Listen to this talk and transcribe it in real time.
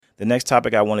The next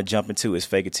topic I want to jump into is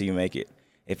fake it till you make it.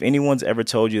 If anyone's ever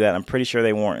told you that, I'm pretty sure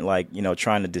they weren't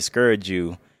trying to discourage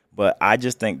you, but I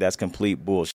just think that's complete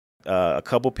bullshit. A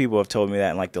couple people have told me that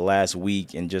in like the last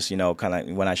week, and just, kind of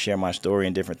when I share my story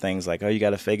and different things like, oh, you got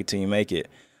to fake it till you make it.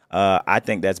 I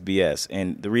think that's BS.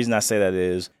 And the reason I say that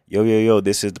is, yo,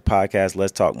 this is the podcast,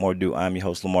 Let's Talk More Do. I'm your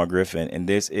host, Lamar Griffin, and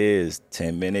this is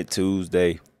 10 Minute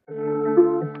Tuesday.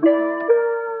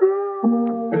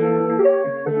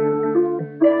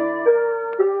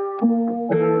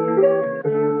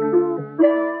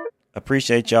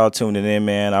 Appreciate y'all tuning in,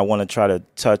 man. I want to try to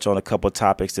touch on a couple of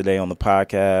topics today on the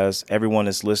podcast. Everyone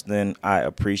that's listening, I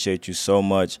appreciate you so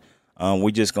much.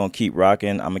 We're just going to keep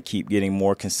rocking. I'm going to keep getting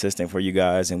more consistent for you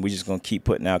guys, and we're just going to keep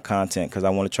putting out content because I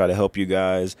want to try to help you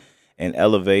guys and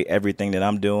elevate everything that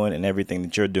I'm doing and everything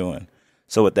that you're doing.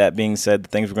 So with that being said, the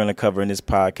things we're going to cover in this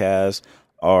podcast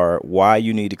are why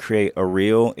you need to create a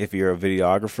reel if you're a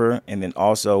videographer, and then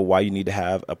also why you need to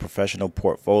have a professional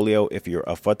portfolio if you're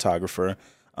a photographer.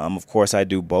 Of course, I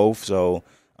do both, so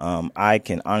I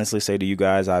can honestly say to you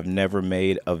guys, I've never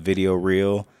made a video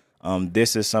reel.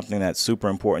 This is something that's super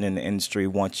important in the industry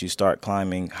once you start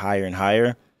climbing higher and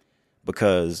higher,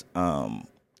 because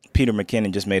Peter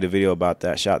McKinnon just made a video about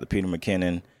that. Shout out to Peter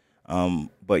McKinnon.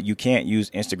 But you can't use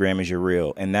Instagram as your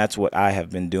reel, and that's what I have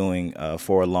been doing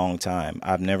for a long time.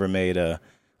 I've never made a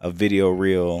video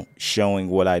reel showing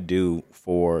what I do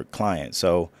for clients.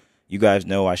 So you guys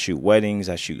know I shoot weddings,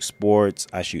 I shoot sports,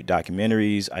 I shoot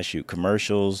documentaries, I shoot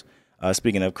commercials.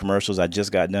 Speaking of commercials, I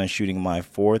just got done shooting my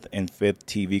 4th and 5th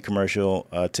TV commercial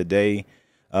today.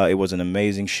 It was an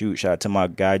amazing shoot. Shout out to my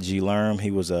guy, G. Lerm.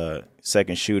 He was a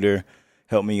second shooter,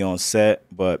 helped me on set.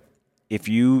 But if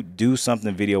you do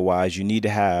something video-wise, you need to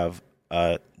have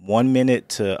 1 minute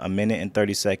to a minute and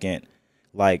 30-second,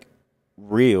 like,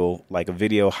 reel, like a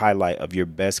video highlight of your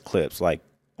best clips, like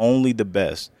only the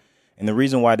best. And the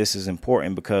reason why this is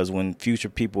important, because when future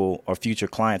people or future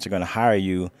clients are going to hire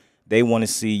you, they want to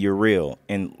see your reel.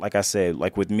 And like I said,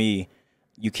 like with me,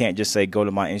 you can't just say go to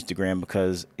my Instagram,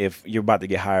 because if you're about to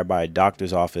get hired by a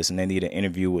doctor's office and they need an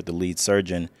interview with the lead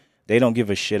surgeon, they don't give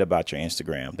a shit about your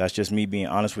Instagram. That's just me being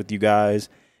honest with you guys,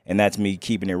 and that's me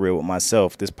keeping it real with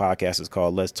myself. This podcast is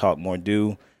called Let's Talk More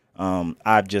Do.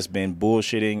 I've just been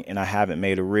bullshitting and I haven't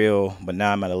made a reel, but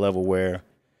now I'm at a level where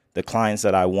the clients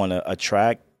that I want to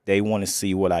attract, they want to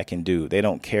see what I can do. They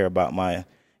don't care about my,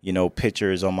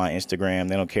 pictures on my Instagram.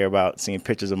 They don't care about seeing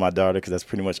pictures of my daughter, because that's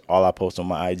pretty much all I post on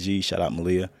my IG. Shout out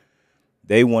Malia.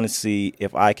 They want to see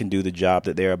if I can do the job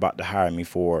that they're about to hire me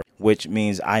for, which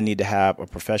means I need to have a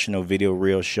professional video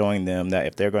reel showing them that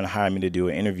if they're going to hire me to do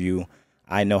an interview,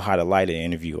 I know how to light an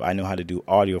interview. I know how to do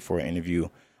audio for an interview.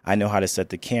 I know how to set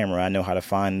the camera. I know how to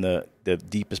find the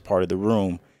deepest part of the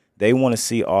room. They want to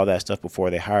see all that stuff before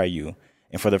they hire you.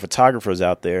 And for the photographers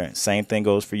out there, same thing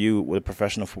goes for you with a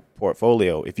professional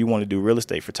portfolio. If you want to do real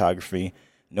estate photography,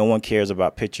 no one cares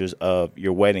about pictures of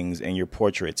your weddings and your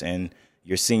portraits and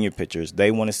your senior pictures.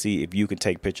 They want to see if you can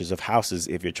take pictures of houses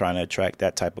if you're trying to attract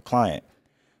that type of client.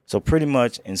 So pretty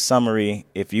much in summary,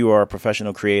 if you are a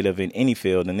professional creative in any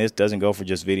field, and this doesn't go for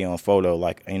just video and photo,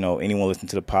 like, anyone listening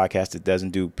to the podcast that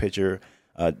doesn't do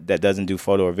that doesn't do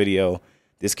photo or video,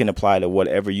 this can apply to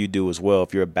whatever you do as well.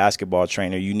 If you're a basketball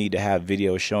trainer, you need to have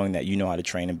videos showing that you know how to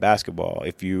train in basketball.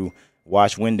 If you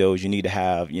wash windows, you need to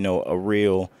have, a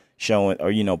reel showing,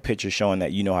 or, pictures showing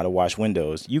that you know how to wash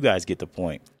windows. You guys get the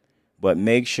point. But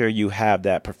make sure you have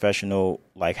that professional,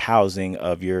 like, housing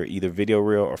of your either video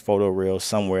reel or photo reel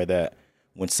somewhere that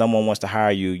when someone wants to hire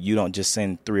you, you don't just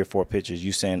send 3 or 4 pictures.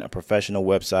 You send a professional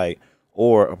website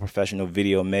or a professional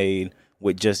video made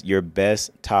with just your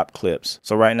best top clips.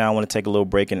 So right now I want to take a little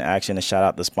break in action and shout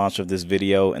out the sponsor of this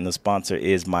video, and the sponsor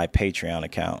is my Patreon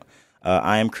account.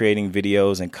 I am creating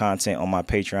videos and content on my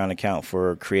Patreon account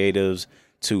for creatives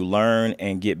to learn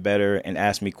and get better and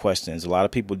ask me questions. A lot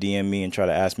of people DM me and try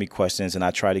to ask me questions, and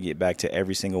I try to get back to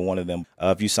every single one of them.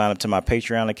 If you sign up to my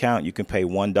Patreon account, you can pay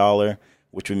 $1,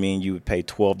 which would mean you would pay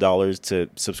 $12 to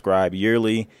subscribe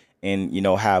yearly and,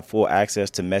 have full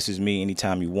access to message me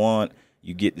anytime you want.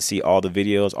 You get to see all the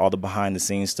videos, all the behind the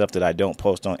scenes stuff that I don't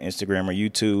post on Instagram or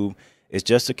YouTube. It's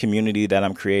just a community that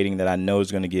I'm creating that I know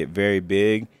is going to get very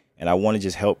big, and I want to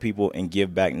just help people and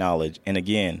give back knowledge. And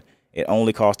again, it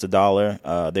only costs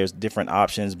 $1. There's different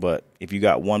options, but if you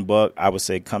got $1, I would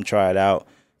say come try it out.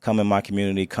 Come in my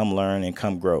community, come learn, and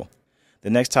come grow. The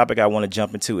next topic I want to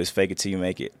jump into is fake it till you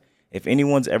make it. If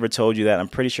anyone's ever told you that, I'm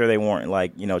pretty sure they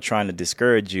weren't trying to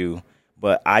discourage you.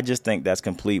 But I just think that's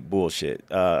complete bullshit.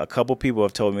 A couple people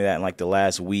have told me that in like the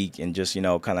last week, and just,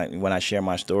 kind of when I share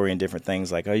my story and different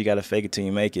things like, oh, you got to fake it till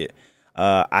you make it.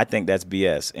 I think that's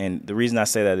BS. And the reason I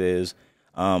say that is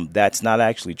That's not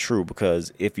actually true,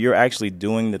 because if you're actually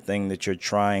doing the thing that you're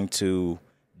trying to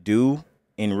do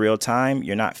in real time,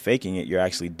 you're not faking it. You're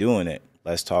actually doing it.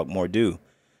 Let's talk more do.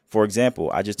 For example,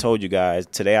 I just told you guys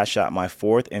today I shot my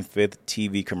 4th and 5th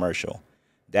TV commercial.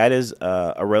 That is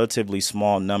a relatively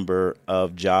small number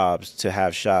of jobs to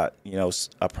have shot,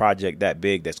 a project that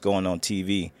big that's going on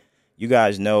TV. You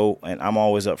guys know, and I'm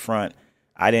always up front,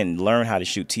 I didn't learn how to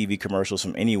shoot TV commercials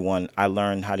from anyone. I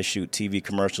learned how to shoot TV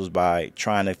commercials by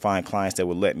trying to find clients that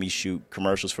would let me shoot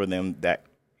commercials for them that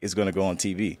is going to go on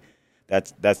TV.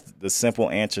 That's the simple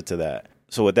answer to that.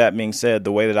 So with that being said,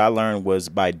 the way that I learned was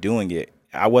by doing it.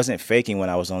 I wasn't faking when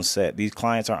I was on set. These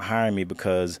clients aren't hiring me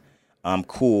because I'm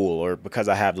cool or because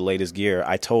I have the latest gear.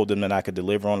 I told them that I could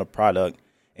deliver on the product.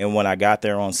 And when I got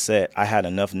there on set, I had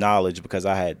enough knowledge because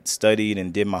I had studied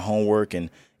and did my homework and,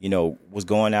 was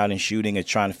going out and shooting and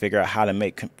trying to figure out how to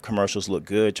make commercials look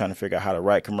good, trying to figure out how to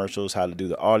write commercials, how to do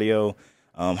the audio,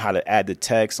 how to add the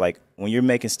text. Like when you're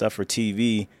making stuff for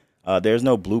TV, there's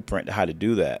no blueprint to how to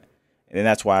do that. And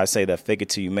that's why I say that fake it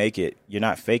till you make it. You're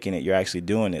not faking it. You're actually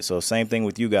doing it. So same thing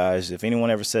with you guys. If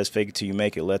anyone ever says fake it till you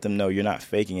make it, let them know you're not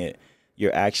faking it.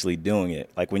 You're actually doing it.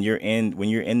 Like when you're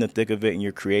in the thick of it and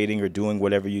you're creating or doing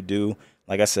whatever you do,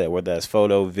 like I said, whether that's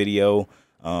photo, video,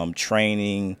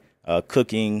 training,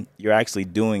 cooking, you're actually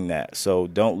doing that. So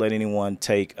don't let anyone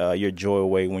take your joy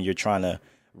away when you're trying to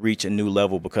reach a new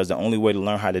level, because the only way to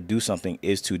learn how to do something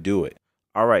is to do it.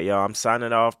 All right, y'all, I'm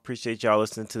signing off. Appreciate y'all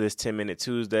listening to this 10-Minute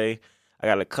Tuesday. I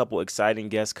got a couple exciting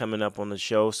guests coming up on the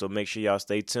show, so make sure y'all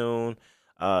stay tuned.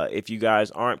 If you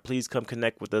guys aren't, please come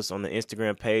connect with us on the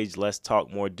Instagram page, Let's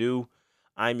Talk More Do.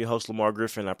 I'm your host, Lamar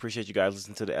Griffin. I appreciate you guys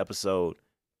listening to the episode.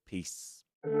 Peace.